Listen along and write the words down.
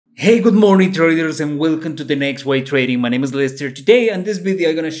Hey, good morning traders and welcome to the Next Way Trading. My name is Lester. Today in this video,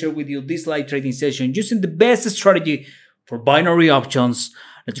 I'm going to share with you this live trading session using the best strategy for binary options.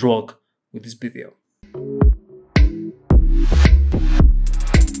 Let's rock with this video.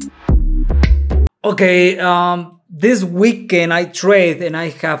 Okay, this weekend I trade and I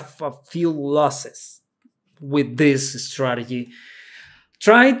have a few losses with this strategy.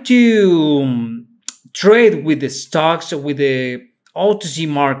 Try to trade with the stocks, with the OTC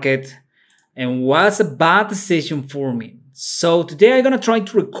market, and was a bad decision for me. So today I'm gonna try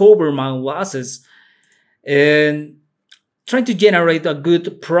to recover my losses and try to generate a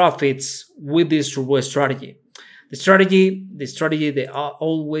good profits with this strategy. The strategy that I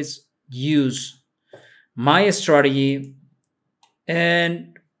always use my strategy,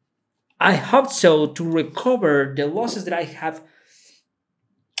 and I hope so to recover the losses that I have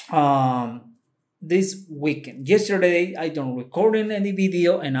this weekend. Yesterday I don't recording any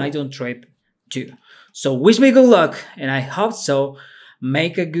video and I don't trade too. So wish me good luck and I hope so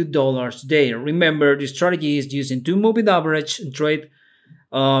make a good dollar today. Remember, the strategy is using 2 moving average and trade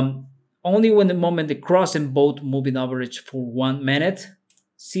only when the moment they cross in both moving average for 1 minute.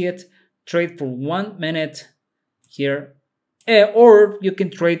 See it? Trade for 1 minute here, or you can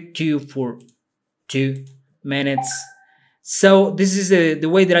trade 2 for 2 minutes. So this is the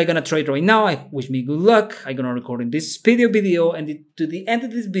way that I'm gonna trade right now. I wish me good luck. I'm gonna record in this video and to the end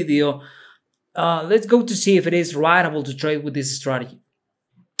of this video, let's go to see if it is rightable to trade with this strategy.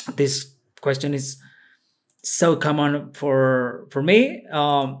 This question is so common for me.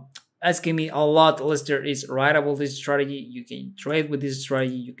 Asking me a lot, Lester, is rightable this strategy? You can trade with this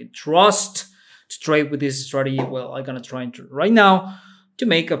strategy. You can trust to trade with this strategy. Well, I'm gonna try right now to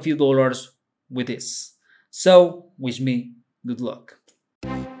make a few dollars with this. So wish me good luck.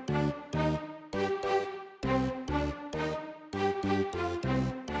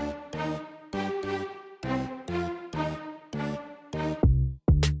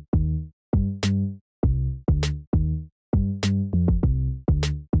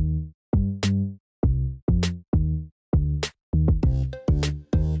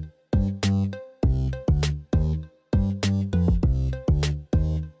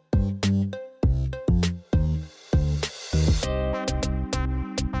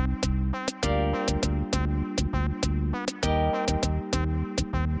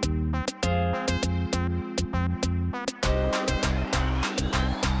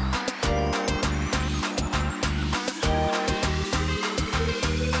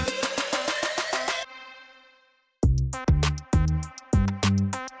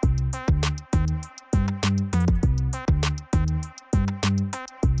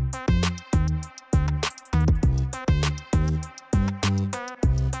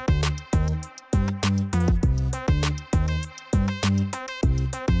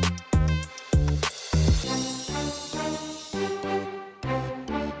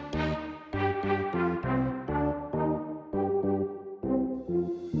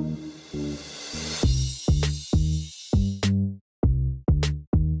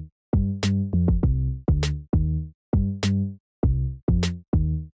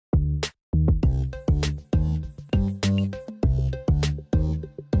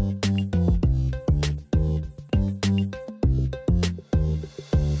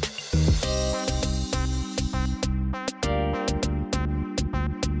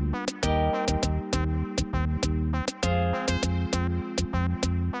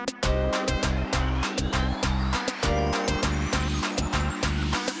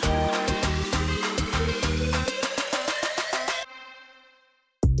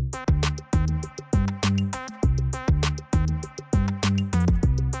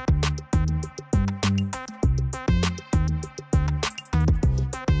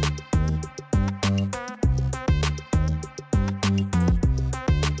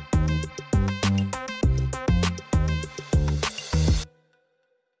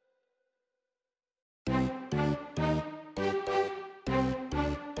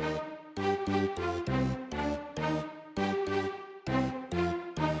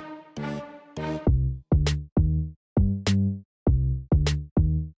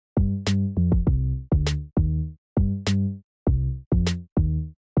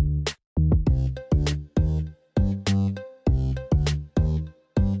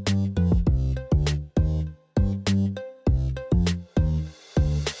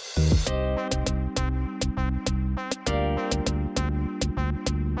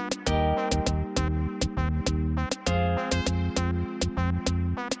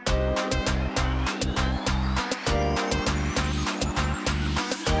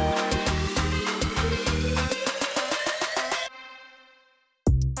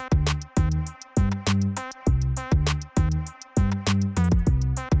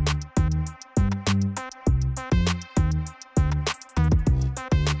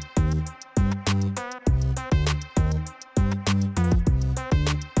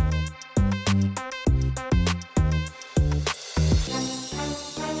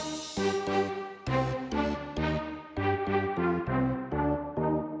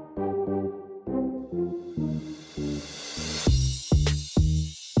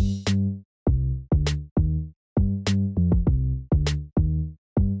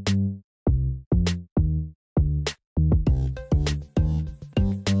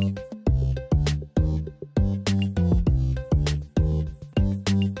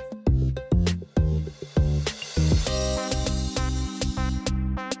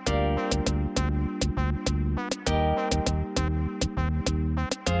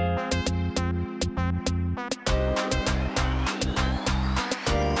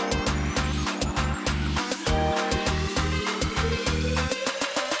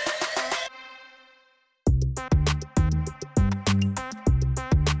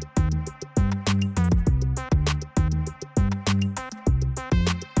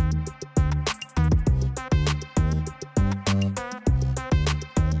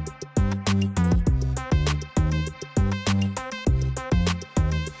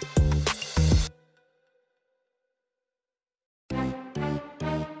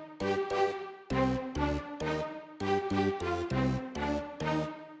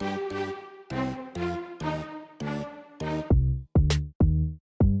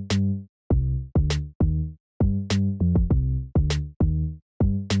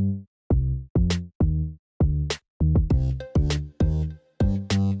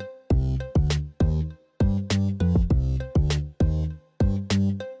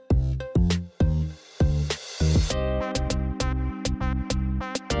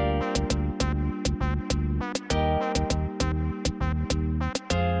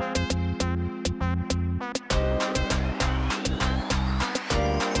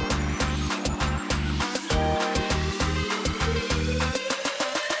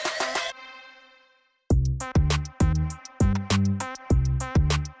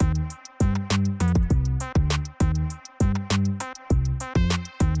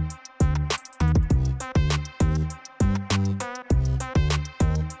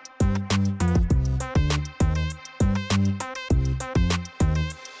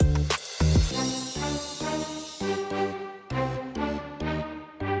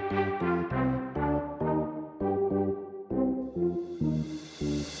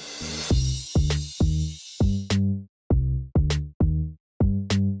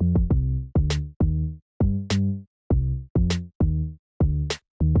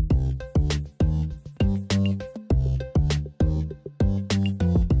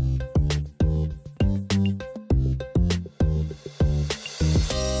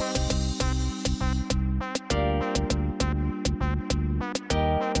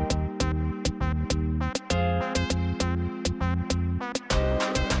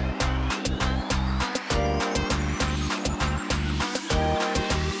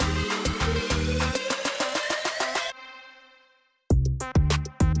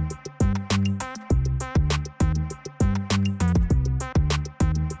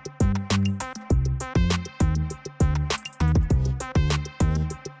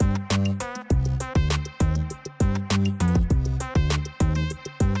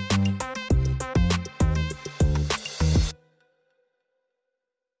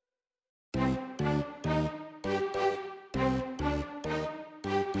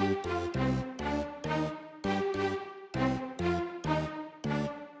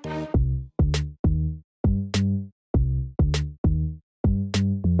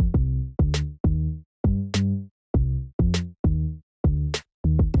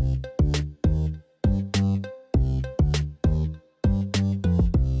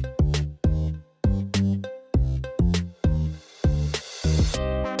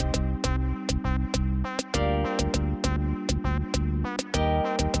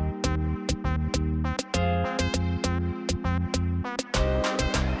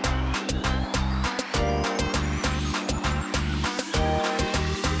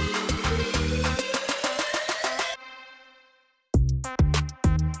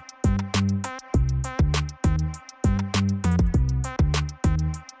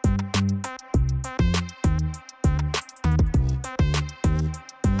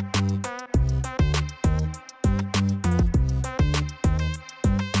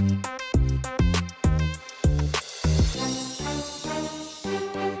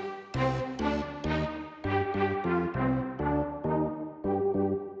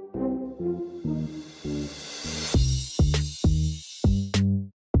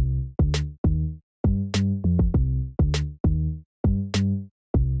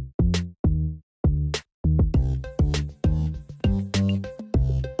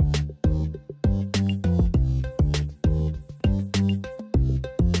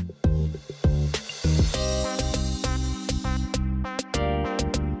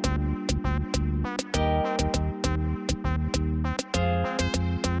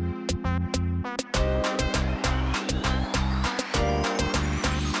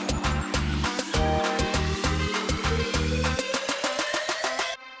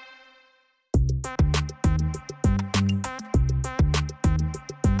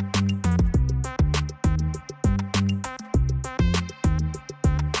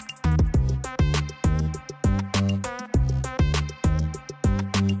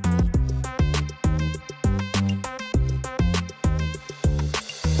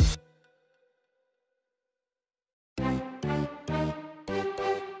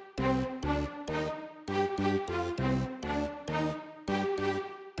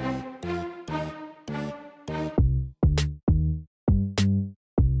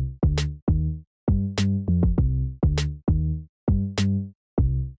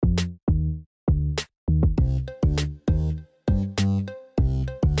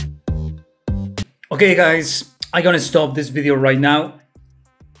 Okay, guys, I'm gonna stop this video right now.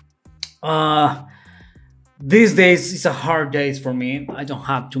 These days it's a hard days for me. I don't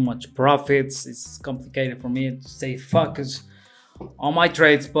have too much profits. It's complicated for me to stay focused on my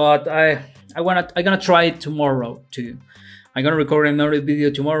trades, but I'm gonna try it tomorrow too. I'm gonna record another video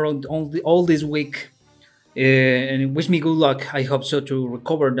tomorrow, all this week, and wish me good luck. I hope so to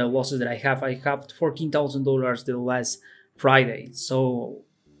recover the losses that I have. I have $14,000 the last Friday, so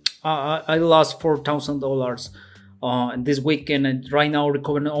I lost $4,000 this weekend, and right now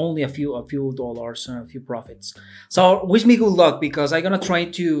recovering only a few dollars and a few profits. So wish me good luck, because I'm gonna try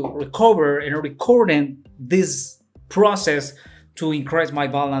to recover and recording this process to increase my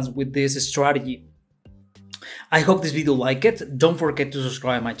balance with this strategy. I hope this video like it. Don't forget to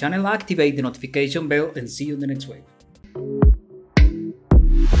subscribe my channel, activate the notification bell, and see you in the next wave.